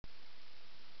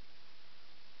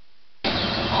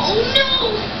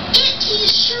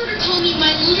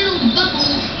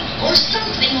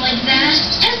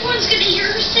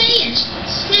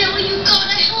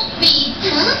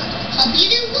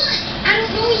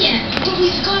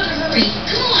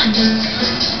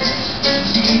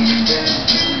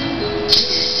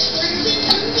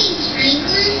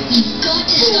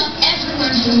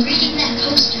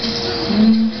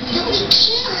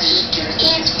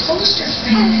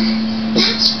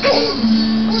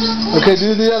Okay,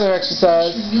 do the other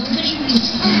exercise.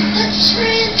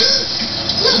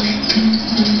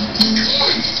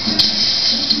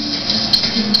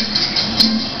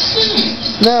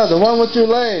 No, the one with your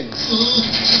legs.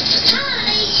 Hi.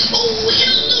 Oh,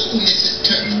 hello, Mrs.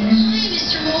 Turtle. Hi,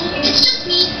 Mr. Roll. It's just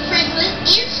me, Franklin, and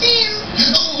Sam.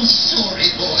 Oh,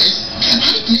 sorry, boys.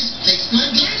 I misplaced my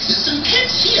glasses and can't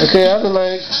see them. Okay, other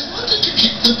leg. I wanted to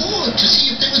check the board to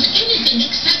see if there was anything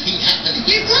exciting happening.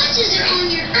 Your glasses are on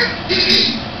your...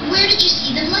 Where did you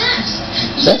see them last?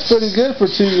 That's pretty good for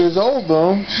 2 years old,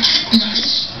 though. At my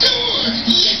store.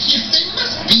 Yes, they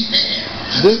must be there.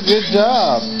 Good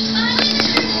job.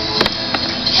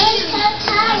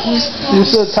 You're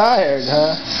so tired,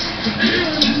 huh?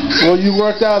 Well, you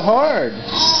worked out hard.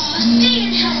 Oh, stay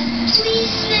and help. Please,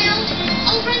 Snail.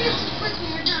 I'll run you home quick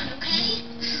when we're done, okay?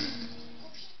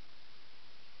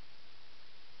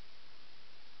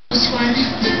 This one. And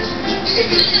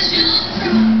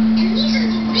these are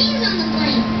the things on the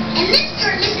plane. And this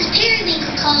part Mrs.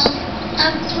 Periwinkle called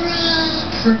a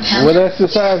propeller. What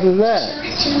exercise is that?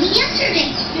 To me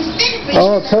yesterday. Instead of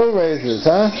Oh, toe raises,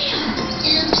 huh?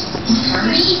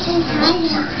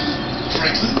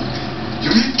 Franklin,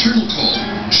 your Aunt Turtle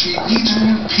called. She needs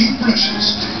more paintbrushes.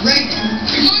 Right.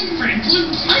 Come on, Franklin.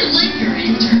 I like your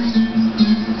Aunt Turtle.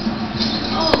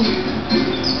 Oh.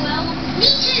 Well, me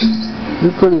too.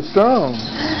 You're pretty strong.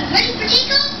 Ready for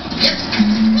takeoff? Yep.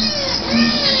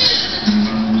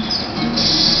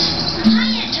 Hi,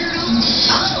 Aunt Turtle.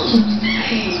 Oh,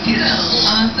 hey, kiddo.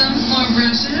 Awesome. More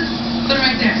brushes. Put them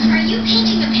right there. Are you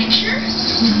painting a picture?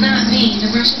 Not me. The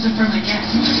brushes are for my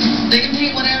guests. They can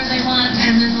paint whatever they want,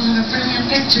 and then we'll have a brilliant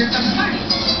picture from the party.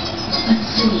 Let's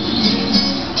see.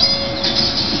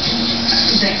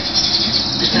 There.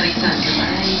 The sunny sun,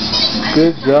 goodbye.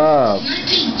 Good job. Can I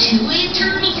paint too, Aunt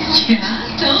Turtle? Yeah,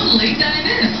 totally. Dive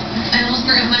in. I almost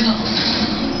forgot my bubble.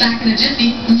 Back in a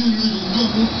jiffy.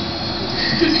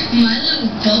 My little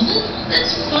bubble?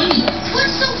 That's funny.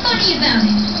 What's so funny about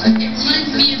it? It reminds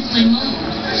me of my mom.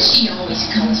 She always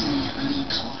calls me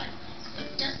honeypot. But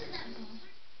doesn't that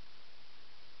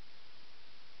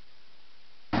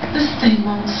bother? This thing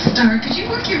won't start. Could you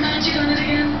work your magic on it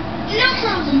again? No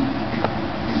problem.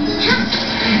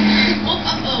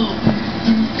 Oh,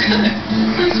 good.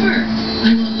 Nice work.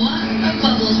 I want lots of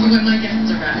bubbles for when my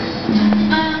guests arrive.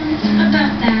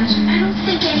 About that, I don't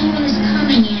think anyone is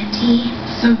coming, Auntie.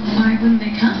 So why wouldn't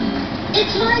they come?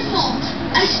 It's my fault.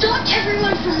 I stopped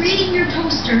everyone from reading your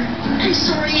poster. I'm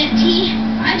sorry, Auntie.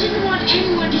 I didn't want